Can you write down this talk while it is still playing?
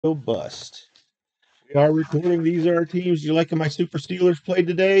Go bust. We are recording. These are our teams. You liking my Super Steelers played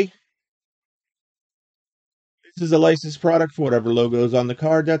today? This is a licensed product for whatever logo is on the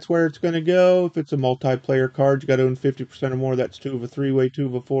card. That's where it's going to go. If it's a multiplayer card, you got to own 50% or more. That's 2 of a 3-way, 2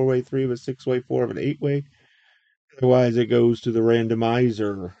 of a 4-way, 3 of a 6-way, 4 of an 8-way. Otherwise, it goes to the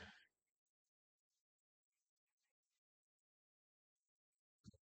randomizer.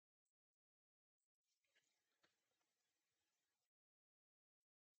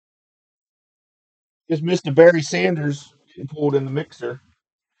 Just missed a Barry Sanders getting pulled in the mixer.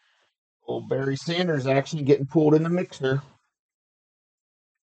 Old Barry Sanders action getting pulled in the mixer.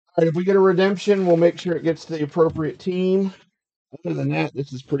 All right, if we get a redemption, we'll make sure it gets to the appropriate team. Other than that,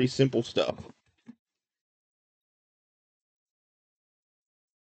 this is pretty simple stuff.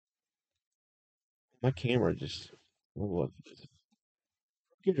 My camera just crooked,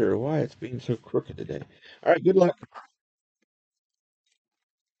 or why it's being so crooked today. All right, good luck.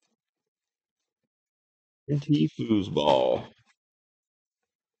 NT foosball.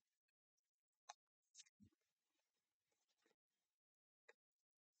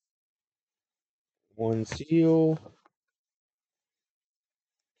 One seal,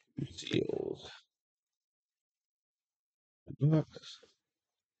 two seals. $50.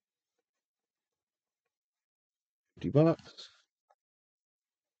 $50.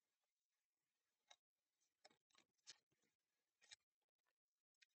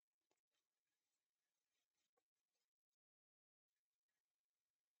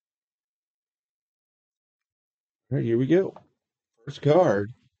 All right, here we go. First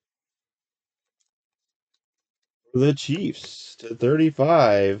card for the Chiefs to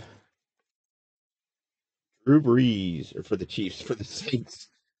 35. Drew Brees, or for the Chiefs, for the Saints.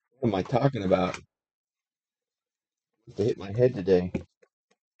 What am I talking about? To hit my head today.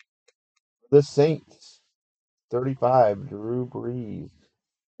 The Saints, 35. Drew Brees.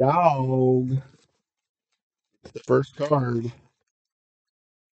 Dog. It's the first card.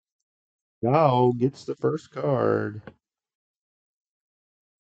 Dog gets the first card.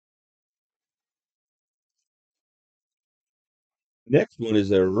 Next one is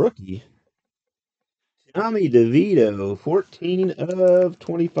a rookie. Tommy DeVito, 14 of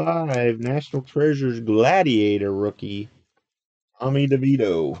 25. National Treasures Gladiator rookie. Tommy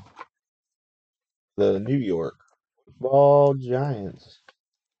DeVito. The New York Football Giants.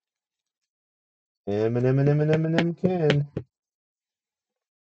 Eminem Ken.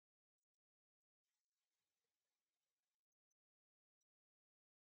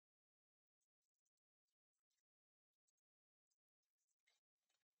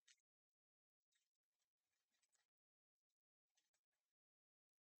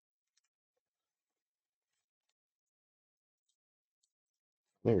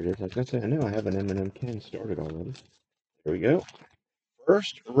 There it is. I was going to say, I know I have an Eminem Ken started already. Here we go.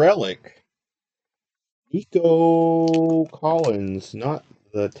 First relic. Nico Collins, not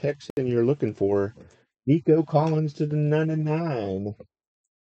the Texan you're looking for. Nico Collins to the 99.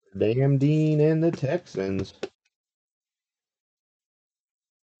 Damn Dean and the Texans.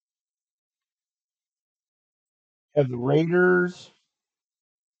 Have the Raiders.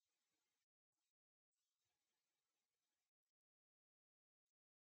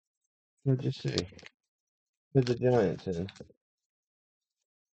 Let's just see. Who's the Giants in?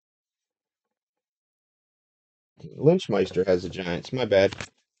 Lynchmeister has the Giants. My bad.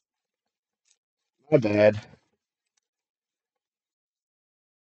 My bad.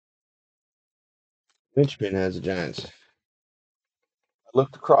 Lynchpin has the Giants. I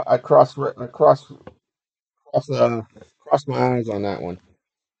looked across. Crossed my eyes on that one.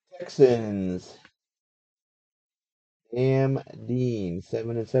 Texans. Damn Dean,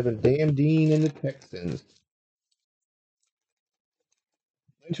 7-7. Damn Dean and the Texans.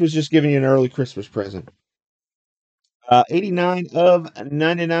 Lynch was just giving you an early Christmas present. 89 of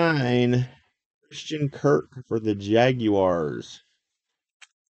 99. Christian Kirk for the Jaguars.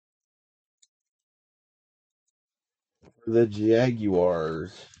 The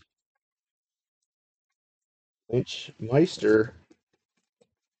Jaguars. Lynch Meister.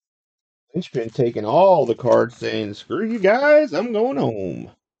 Lynch been taking all the cards saying, screw you guys, I'm going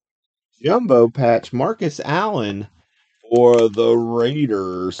home. Jumbo patch Marcus Allen for the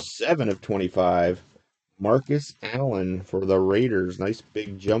Raiders. 7 of 25. Marcus Allen for the Raiders. Nice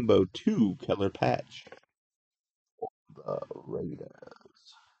big jumbo 2 color patch. The Raiders.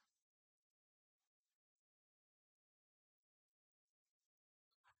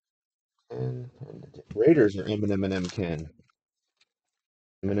 Raiders are Eminem Ken.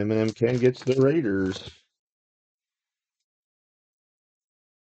 Eminem Ken gets the Raiders.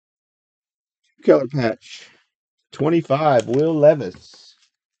 Color patch. 25, Will Levis.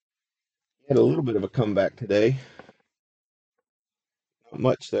 Had a little bit of a comeback today. Not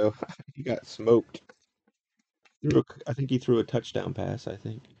much though. He got smoked. I think he threw a touchdown pass. I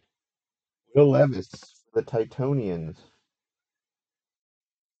think. Will Levis, the Titanians.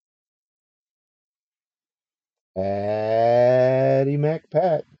 Patty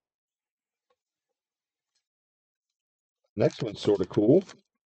MacPat. Next one's sort of cool.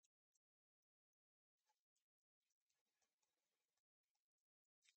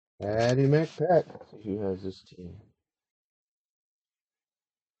 Patty MacPat. Let's see who has this team.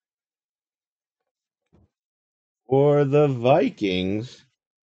 For the Vikings,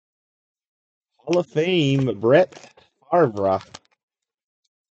 Hall of Fame, Brett Favre.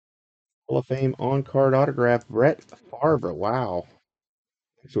 Hall of Fame on-card autograph, Brett Favre. Wow.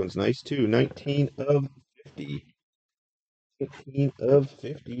 This one's nice too. 19 of 50. 19 of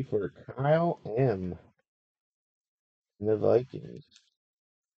 50 for Kyle M. and the Vikings.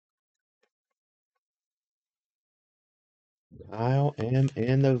 Kyle M.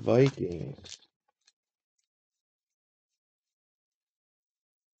 and the Vikings.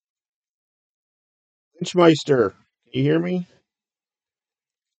 Lynchmeister, can you hear me?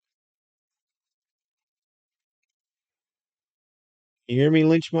 Can you hear me,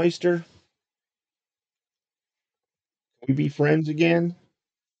 Lynchmeister? Can we be friends again?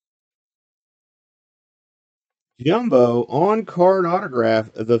 Jumbo on card autograph,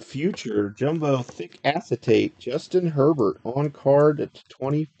 the future Jumbo thick acetate, Justin Herbert on card at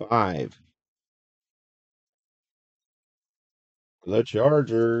 25. The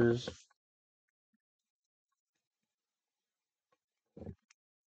Chargers.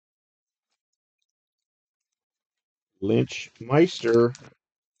 Lynchmeister.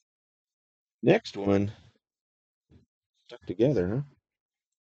 Next one. Stuck together, huh?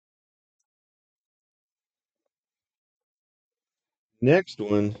 Next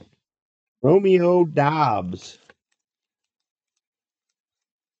one. Romeo Dobbs.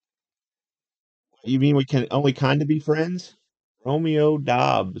 You mean we can only kind of be friends? Romeo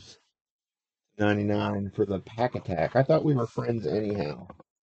Dobbs. 99 for the Pack Attack. I thought we were friends anyhow.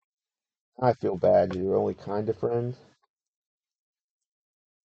 I feel bad. You're only kind of friends.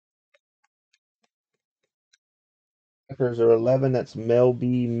 Packers are 11. That's Mel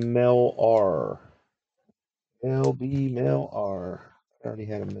B. Mel R. Mel B. Mel R. I already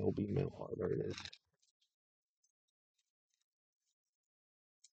had a Mel B. Mel R. There it is.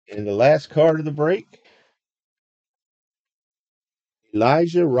 And the last card of the break,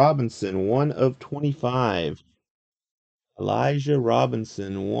 Elijah Robinson, 1 of 25. Elijah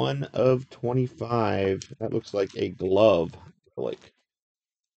Robinson, 1 of 25. That looks like a glove. Like,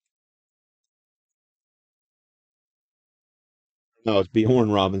 no, it's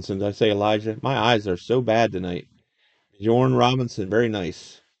Bjorn Robinson. Did I say Elijah? My eyes are so bad tonight. Bjorn Robinson, very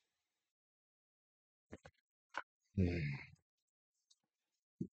nice.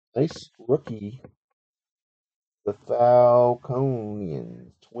 Nice rookie. The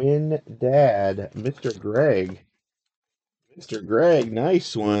Falconians. Twin Dad, Mr. Greg. Mr. Greg,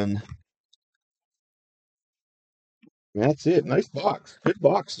 nice one. That's it. Nice box. Good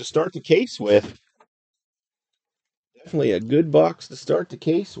box to start the case with. Definitely a good box to start the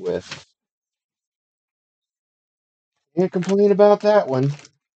case with. Can't complain about that one.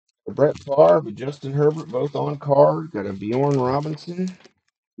 Brett Favre, Justin Herbert, both on card. Got a Bjorn Robinson.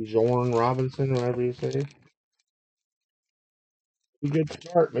 Bjorn Robinson, whatever you say. A good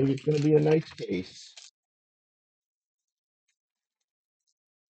start. Maybe it's going to be a nice case.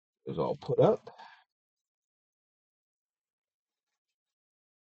 It was all put up.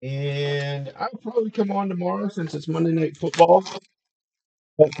 And I'll probably come on tomorrow since it's Monday Night Football.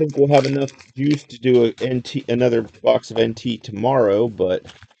 I don't think we'll have enough juice to do another box of NT tomorrow, but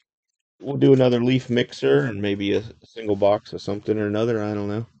we'll do another leaf mixer and maybe a single box of something or another. I don't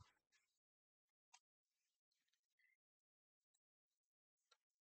know.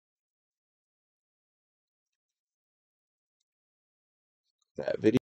 That video.